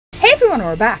everyone,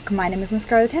 we're back. My name is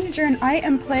MissScarletTanager, and I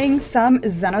am playing some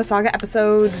Xenosaga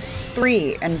episode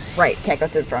 3. And right, can't go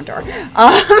through the front door.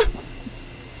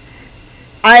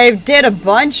 I did a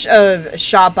bunch of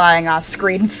shop buying off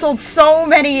screen and sold so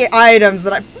many items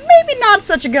that maybe not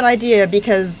such a good idea,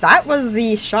 because that was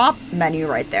the shop menu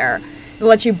right there. It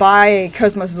lets you buy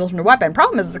Cosmos' ultimate weapon.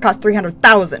 Problem is, it costs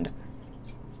 300,000.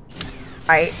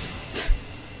 Right?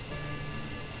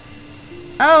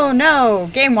 Oh no,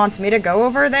 game wants me to go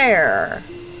over there.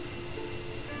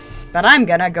 But I'm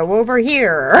gonna go over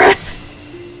here.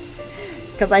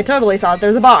 Because I totally saw that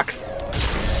there's a box.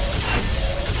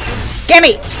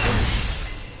 Gimme!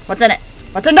 What's in it?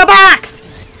 What's in the box?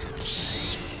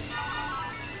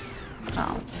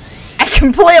 Oh. I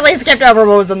completely skipped over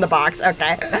what was in the box.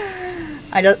 Okay.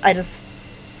 I just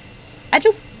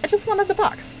wanted the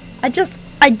box. I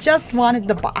just wanted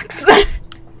the box.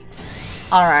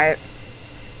 Alright.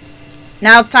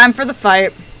 Now it's time for the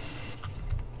fight.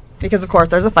 Because of course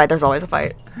there's a fight, there's always a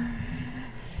fight.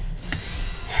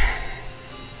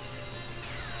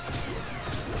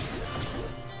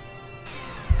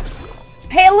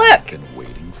 Hey, look! I've been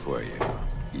waiting for you,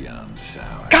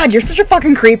 Xenosaga. God, you're such a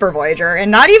fucking creeper, Voyager.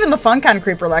 And not even the fun kind of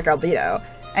creeper like Albedo.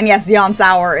 And yes,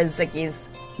 Xenosaga is Ziggy's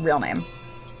real name.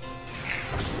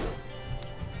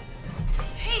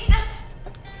 Hey, that's...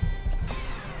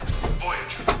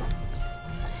 Voyager.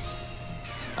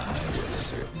 I was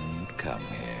certain you'd come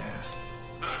here.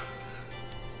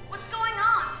 What's going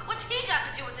on? What's he got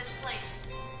to do with this place?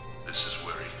 This is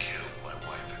where he killed my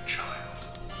wife and child.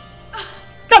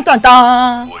 Dun dun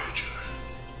dun! Voyager,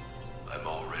 I'm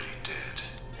already dead.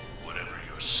 Whatever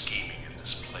you're scheming in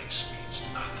this place means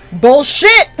nothing.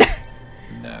 Bullshit!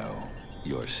 No,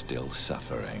 you're still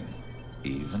suffering.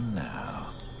 Even now.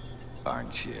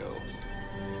 Aren't you?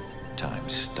 Time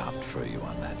stopped for you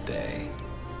on that day.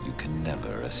 You can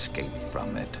never escape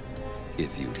from it.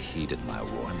 If you'd heeded my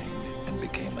warning and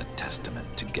became a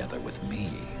testament together with me,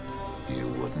 you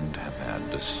wouldn't have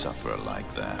had to suffer like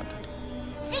that.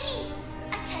 Ziggy!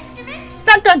 A testament?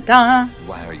 Dun dun dun!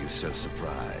 Why are you so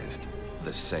surprised?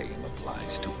 The same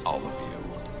applies to all of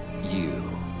you.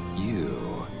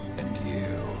 You, and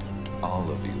you.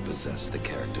 All of you possess the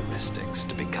characteristics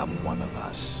to become one of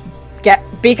us.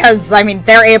 Because, I mean,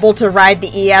 they're able to ride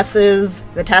the ESs,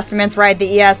 the Testaments ride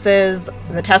the ESs,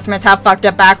 the Testaments have fucked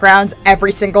up backgrounds,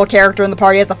 every single character in the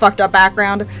party has a fucked up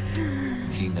background.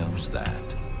 He knows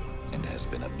that, and has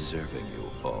been observing you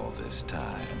all this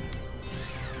time.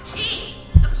 He?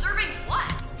 Observing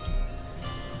what?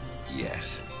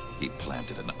 Yes, he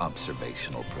planted an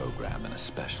observational program in a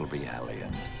special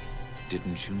realian.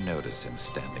 Didn't you notice him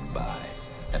standing by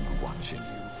and watching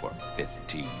you for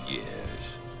 15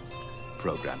 years?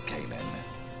 Program Kanan,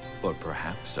 or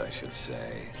perhaps I should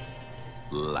say,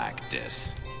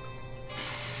 Lactus.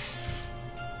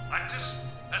 Lactus?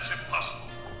 That's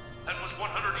impossible. That was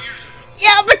 100 years ago.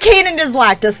 Yeah, but Kanan is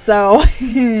Lactus, so...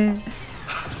 Kanan!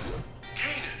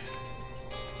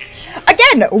 It's you.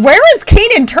 Again, where is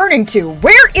Kanan turning to?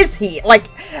 Where is he? Like,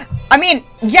 I mean,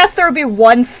 yes, there would be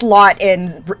one slot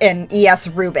in ES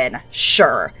Ruben,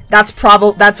 sure. That's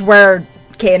where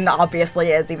Kanan obviously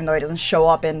is, even though he doesn't show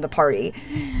up in the party.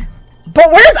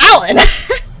 But where's Alan?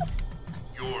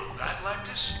 You're that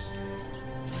Lactus?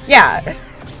 Yeah.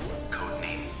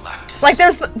 Codename Lactus. Like,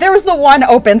 there was the one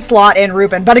open slot in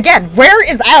Ruben, but again, where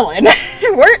is Alan?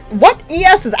 What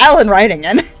ES is Alan writing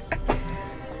in?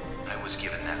 I was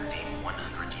given that name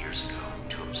 100 years ago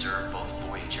to observe both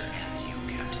Voyager and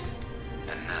you, Captain.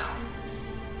 And now,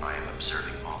 I am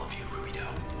observing all of you, Rubido.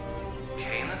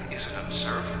 Kanan is an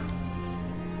observer?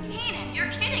 Kanan, you're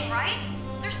kidding, right?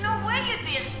 There's no way you'd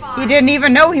be a spy. He didn't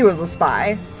even know he was a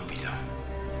spy. Rubido,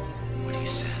 what he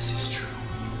says is true.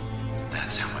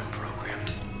 That's how I'm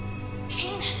programmed.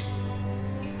 Kanan,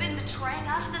 you've been betraying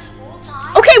us this whole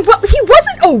time? Okay, well, he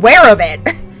wasn't aware of it.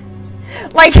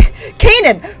 Like,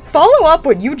 Kanan, follow up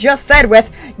what you just said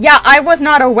with, yeah, I was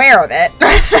not aware of it.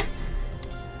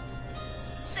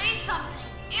 Say something.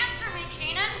 Answer me,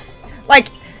 Kanan. Like,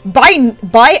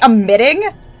 by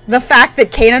omitting the fact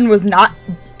that Kanan was not...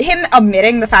 Him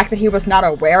omitting the fact that he was not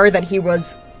aware that he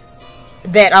was...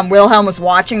 That Wilhelm was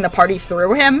watching the party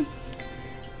through him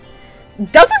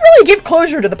doesn't really give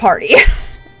closure to the party.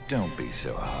 Don't be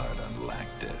so hard on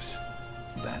Lactus.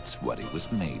 That's what he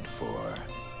was made for.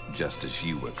 Just as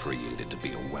you were created to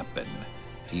be a weapon,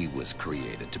 he was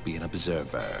created to be an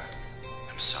observer.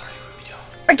 I'm sorry, Rubido.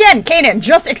 Again, Kanan,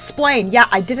 just explain. Yeah,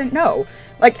 I didn't know.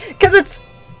 Like, because it's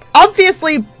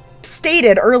obviously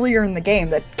stated earlier in the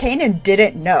game that Kanan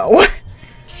didn't know.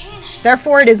 Kanan.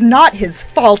 Therefore, it is not his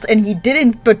fault, and he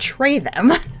didn't betray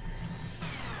them. Enough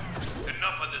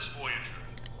of this, Voyager.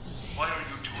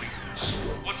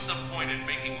 in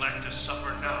making Lactus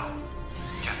suffer now?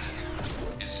 Captain,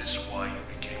 Is this why you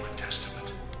became a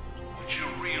testament? What's your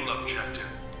real objective?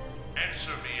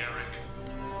 Answer me, Eric.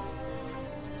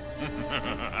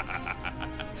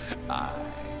 I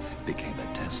became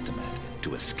a testament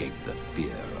to escape the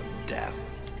fear of death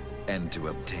and to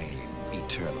obtain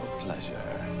eternal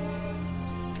pleasure.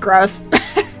 Gross.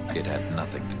 It had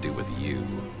nothing to do with you,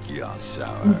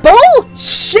 Xenosaga.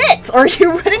 Bullshit! Or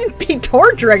you wouldn't be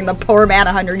torturing the poor man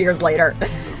 100 years later. The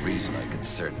reason I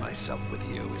concern myself with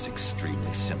you is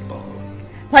extremely simple.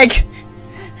 Like,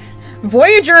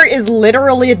 Voyager is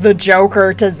literally the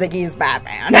Joker to Ziggy's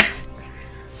Batman.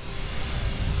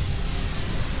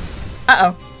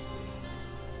 Uh-oh.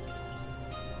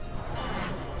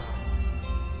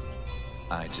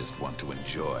 I just want to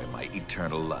enjoy my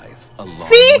eternal life along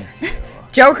See? with you.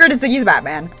 Joker to Ziggy's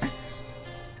Batman.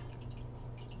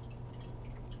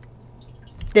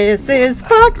 This is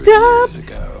fucked 100 up. years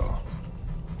ago,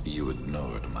 you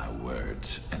ignored my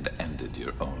words and ended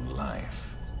your own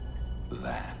life.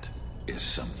 That is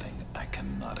something I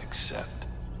cannot accept.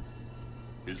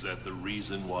 Is that the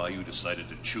reason why you decided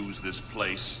to choose this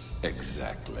place?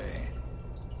 Exactly.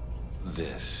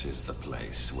 This is the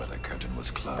place where the curtain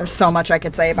was closed. There's so much I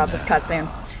could say about this cutscene.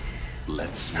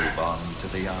 Let's move on to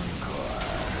the encore.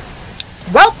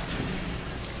 Well,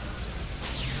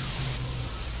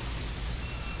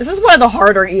 this is one of the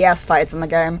harder ES fights in the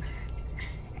game.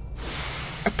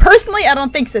 Personally, I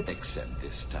don't think it's... Except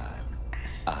this time,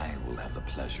 I will have the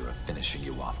pleasure of finishing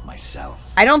you off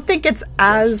myself. I don't think it's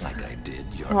as Just like I did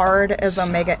your hard own as son.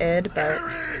 Omega id, but...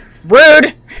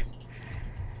 Rude!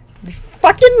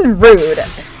 Fucking rude.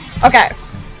 Okay.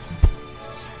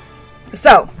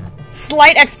 So,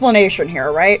 slight explanation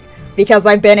here, right? Because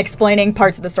I've been explaining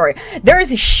parts of the story. There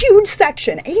is a huge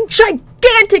section, a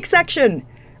gigantic section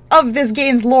of this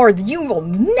game's lore that you will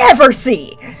never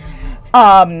see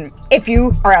if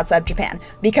you are outside of Japan.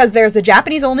 Because there's a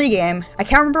Japanese-only game, I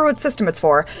can't remember what system it's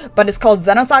for, but it's called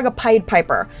Xenosaga Pied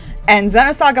Piper. And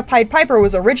Xenosaga Pied Piper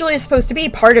was originally supposed to be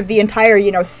part of the entire,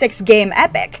 6-game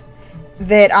epic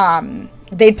that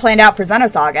they'd planned out for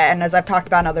Xenosaga, and as I've talked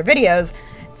about in other videos,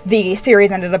 the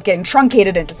series ended up getting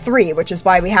truncated into 3, which is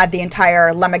why we had the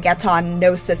entire Lemageton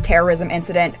Gnosis terrorism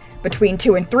incident between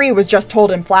 2 and 3 was just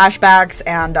told in flashbacks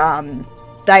and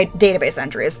database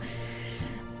entries.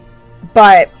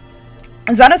 But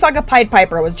Xenosaga Pied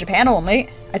Piper was Japan only.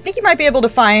 I think you might be able to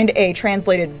find a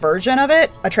translated version of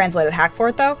it, a translated hack for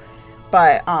it though.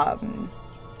 But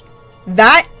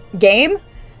that game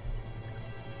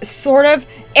sort of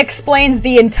explains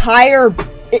the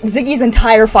Ziggy's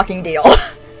entire fucking deal.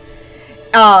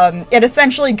 It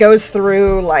essentially goes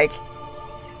through, like,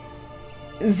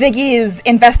 Ziggy's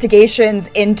investigations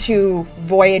into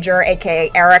Voyager, aka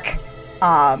Eric,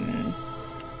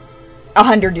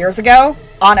 100 years ago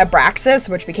on Abraxas,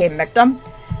 which became Mictum.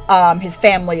 His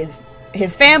family,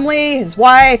 his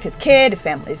wife, his kid, his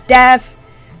family's death.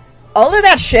 All of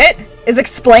that shit is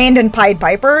explained in Pied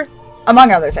Piper,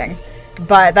 among other things.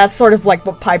 But that's sort of like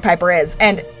what Pied Piper is.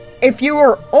 And if you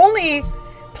were only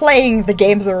playing the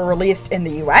games that were released in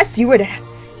the US, you would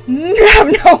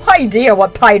have no idea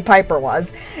what Pied Piper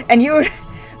was. And you would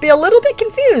be a little bit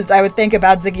confused, I would think,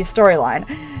 about Ziggy's storyline.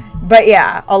 But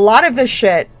yeah, a lot of this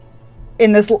shit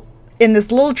in this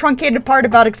little truncated part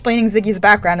about explaining Ziggy's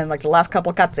background in like the last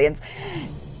couple cutscenes,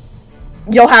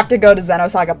 you'll have to go to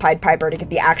Xenosaga Pied Piper to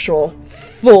get the actual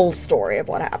full story of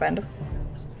what happened.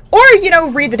 Or,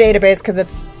 read the database, because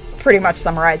it's pretty much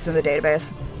summarized in the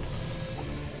database.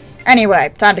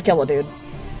 Anyway, time to kill a dude.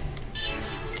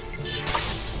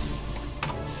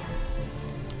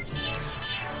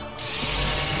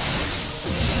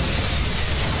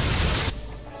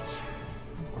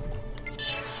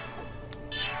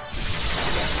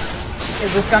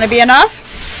 Is this gonna be enough?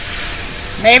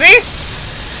 Maybe?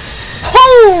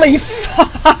 Holy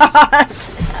fuck!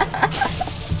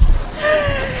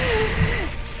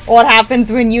 What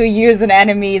happens when you use an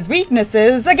enemy's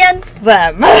weaknesses against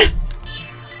them?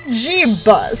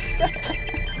 Jeebus.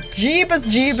 Jeebus,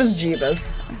 Jeebus, Jeebus.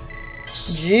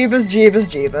 Jeebus, Jeebus,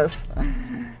 Jeebus.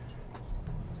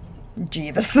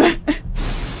 Jeebus.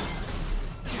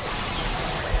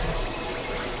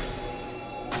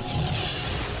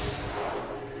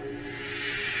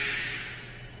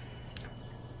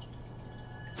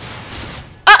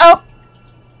 Uh-oh!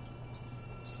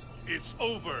 It's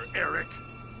over, Eric.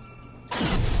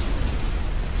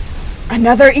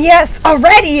 Another ES! A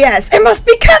red ES! It must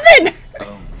be Kevin!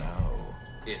 Oh no,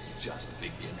 it's just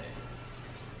beginning.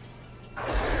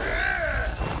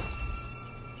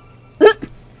 Go,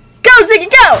 Ziggy,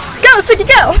 go! Go, Ziggy,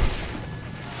 go!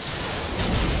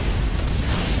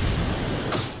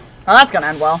 Oh, that's gonna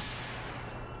end well.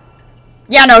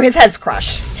 Yeah, no, his head's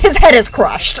crushed. His head is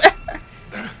crushed.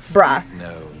 Bruh.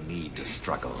 No need to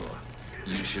struggle.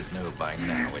 You should know by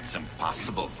now it's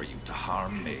impossible for you to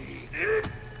harm me.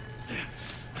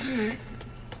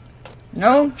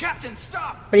 No. Captain,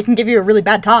 stop! But he can give you a really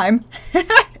bad time.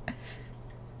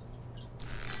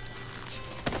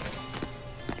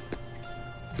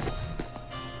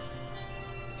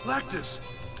 Lactus!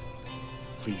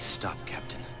 Please stop,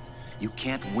 Captain. You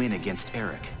can't win against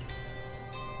Eric.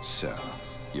 So,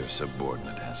 your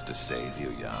subordinate has to save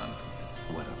you, Jan.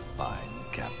 What a fine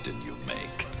captain you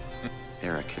make.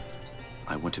 Eric,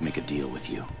 I want to make a deal with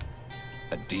you.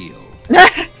 A deal?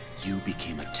 You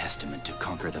became a testament to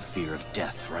conquer the fear of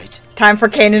death, right? Time for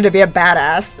Kanan to be a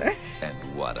badass. And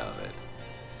what of it?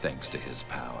 Thanks to his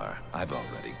power, I've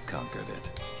already conquered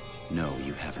it. No,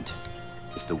 you haven't.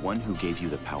 If the one who gave you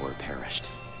the power perished,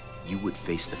 you would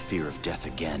face the fear of death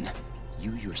again.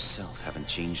 You yourself haven't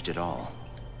changed at all.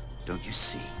 Don't you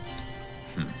see?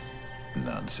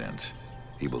 Nonsense.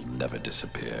 He will never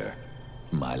disappear.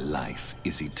 My life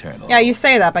is eternal. Yeah, you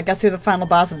say that, but guess who the final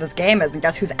boss of this game is, and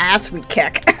guess whose ass we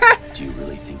kick? Do you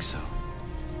really think so?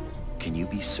 Can you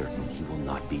be certain you will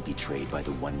not be betrayed by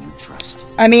the one you trust?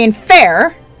 I mean,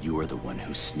 fair. You are the one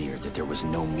who sneered that there was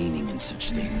no meaning in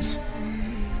such things.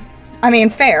 I mean,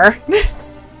 fair.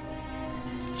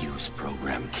 Use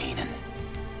program Kanan.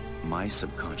 My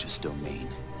subconscious domain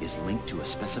is linked to a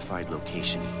specified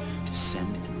location to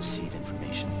send and receive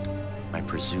information. I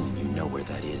presume you know where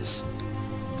that is.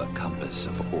 The compass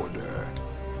of order.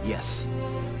 Yes.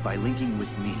 By linking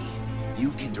with me,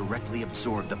 you can directly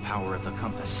absorb the power of the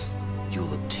compass.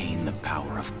 You'll obtain the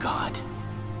power of God.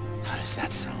 How does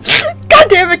that sound? God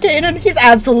damn it, Kanan. He's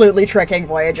absolutely tricking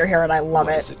Voyager here, and I love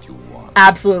What it. is it you want?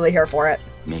 Absolutely here for it.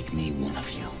 Make me one of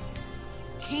you.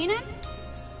 Kanan?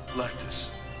 Lactus,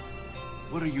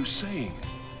 what are you saying?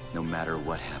 No matter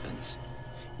what happens,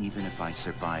 even if I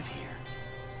survive here,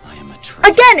 I am a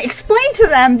traitor. Again, explain to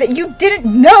them that you didn't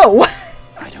know.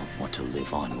 I don't want to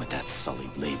live on with that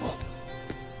sullied label.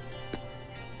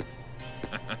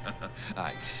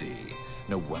 I see.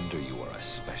 No wonder you are a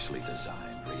specially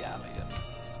designed Realian.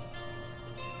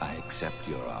 I accept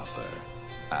your offer.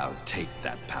 I'll take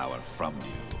that power from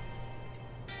you.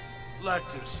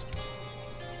 Lactus.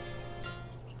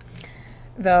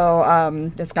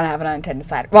 Though, it's gonna have an unintended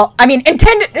side. Well, I mean,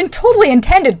 intended and totally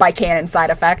intended by Kanan side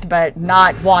effect, but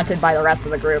not wanted by the rest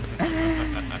of the group.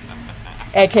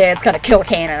 AKA, it's gonna kill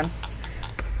Kanan.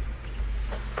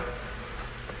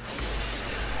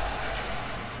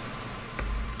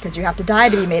 Because you have to die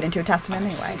to be made into a testament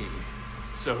anyway. See.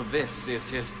 So this is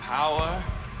his power?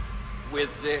 With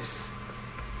this,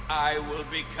 I will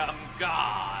become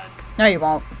God. No, you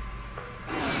won't.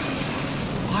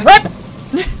 What? Rip!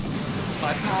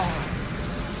 My power.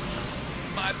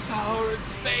 My power is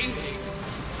fading.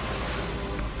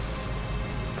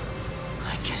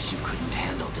 I guess you couldn't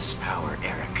handle this power,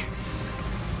 Eric.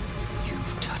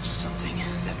 You've touched something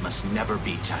that must never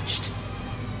be touched.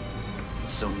 And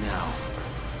so now,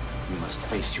 you must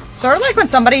face your Sort of like when punishment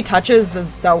somebody touches the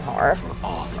Zohar. for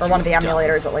all that Or you one of the have done.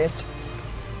 emulators, at least.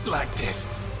 Like this.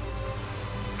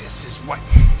 This is what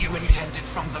you intended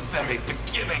from the very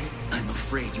beginning. I'm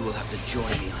afraid you will have to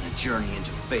join me on a journey into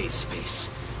phase space,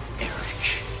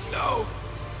 Eric. No.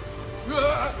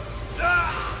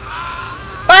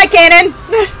 Bye, Kanan!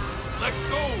 Let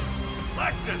go!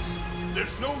 Lactus!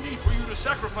 There's no need for you to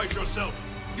sacrifice yourself.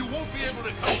 You won't be able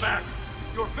to come back.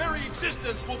 Your very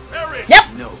existence will perish. Yep!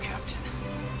 No, Captain.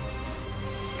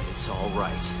 It's all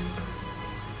right.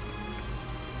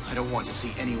 I don't want to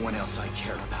see anyone else I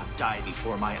care about die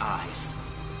before my eyes.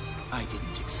 I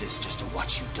didn't exist just to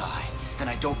watch you die, and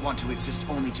I don't want to exist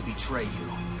only to betray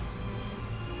you.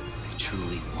 I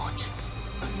truly want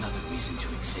another reason to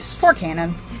exist. Poor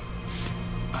Kanan.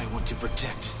 I want to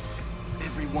protect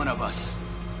every one of us.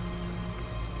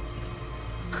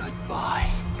 Goodbye,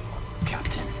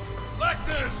 Captain.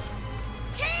 Lactus!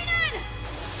 Kanan!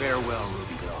 Farewell,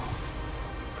 Ruby Doll.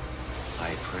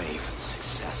 I pray for the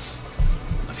success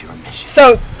of your mission.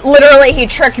 So, literally, he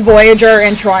tricked Voyager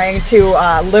in trying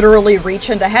to literally reach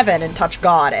into heaven and touch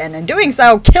God, and in doing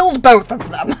so, killed both of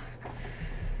them.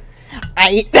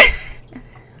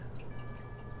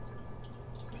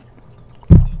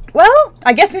 Well,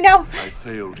 I guess we now. I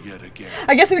failed yet again.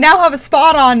 I guess we now have a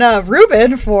spot on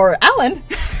Ruben for Alan.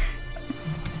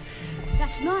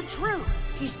 That's not true.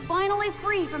 He's finally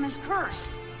free from his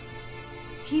curse.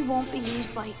 He won't be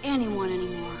used by anyone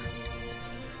anymore.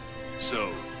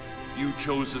 So, you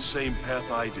chose the same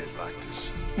path I did,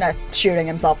 Lactus. No, shooting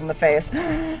himself in the face.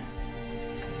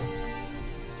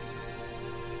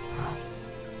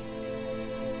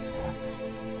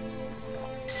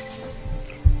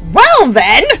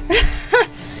 then!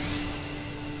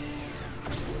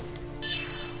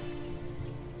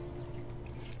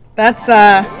 That's,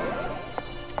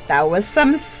 that was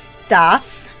some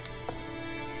stuff.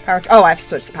 Power. Oh, I have to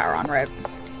switch the power on, right?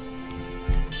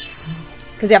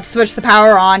 Because you have to switch the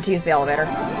power on to use the elevator.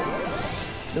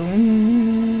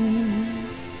 Doom.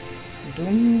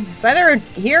 Doom. It's either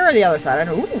here or the other side. I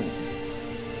don't know. Ooh.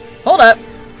 Hold up.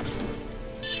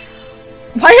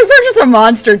 Why is there just a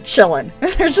monster chilling?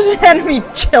 There's just an enemy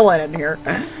chilling in here.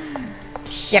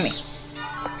 Gimme.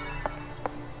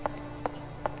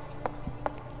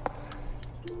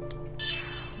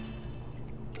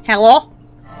 Hello?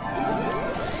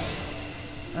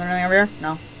 Anything over here?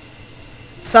 No.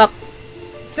 What's up?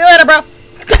 See you later, bro!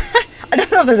 I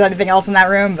don't know if there's anything else in that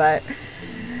room, but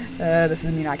this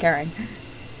is me not caring.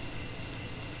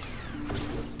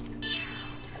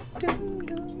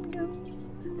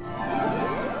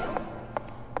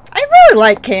 I really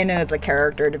like Kanan as a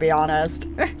character, to be honest.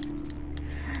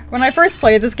 When I first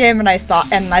played this game and I saw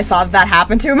that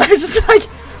happen to him, I was just like,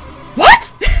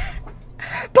 what?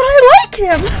 But I like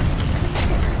him!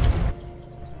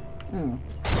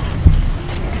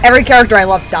 Every character I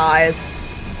love dies.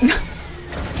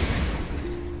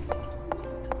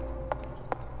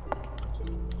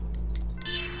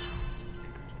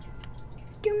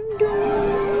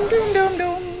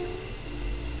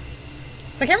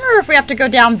 So I can't remember if we have to go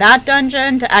down that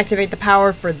dungeon to activate the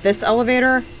power for this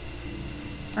elevator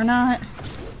or not.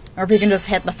 Or if you can just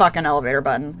hit the fucking elevator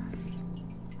button.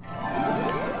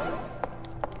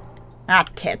 Ah,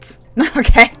 tits.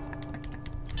 Okay.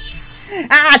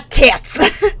 Ah, tits!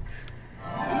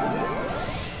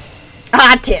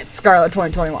 Ah, tits! Scarlet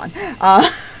 2021.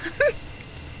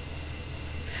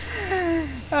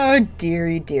 Oh,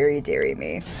 dearie, dearie, dearie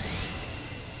me.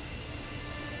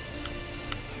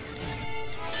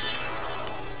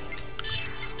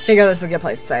 Figure this is a good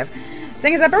place to save.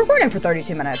 Seeing as I've been recording for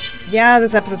 32 minutes. Yeah,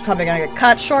 this episode's probably gonna get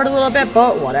cut short a little bit,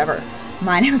 but whatever.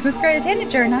 My name is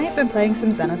MissScarletTanager, and I have been playing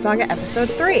some Xenosaga Episode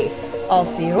 3. I'll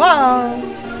see you all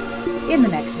in the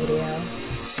next video.